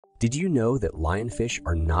Did you know that lionfish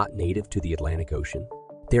are not native to the Atlantic Ocean?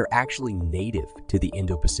 They're actually native to the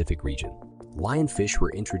Indo-Pacific region. Lionfish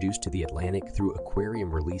were introduced to the Atlantic through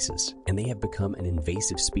aquarium releases, and they have become an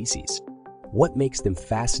invasive species. What makes them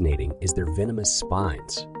fascinating is their venomous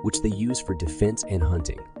spines, which they use for defense and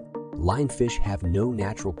hunting. Lionfish have no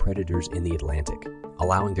natural predators in the Atlantic,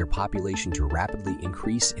 allowing their population to rapidly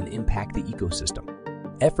increase and impact the ecosystem.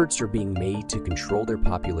 Efforts are being made to control their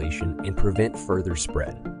population and prevent further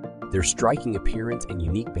spread. Their striking appearance and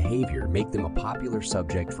unique behavior make them a popular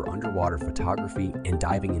subject for underwater photography and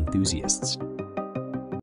diving enthusiasts.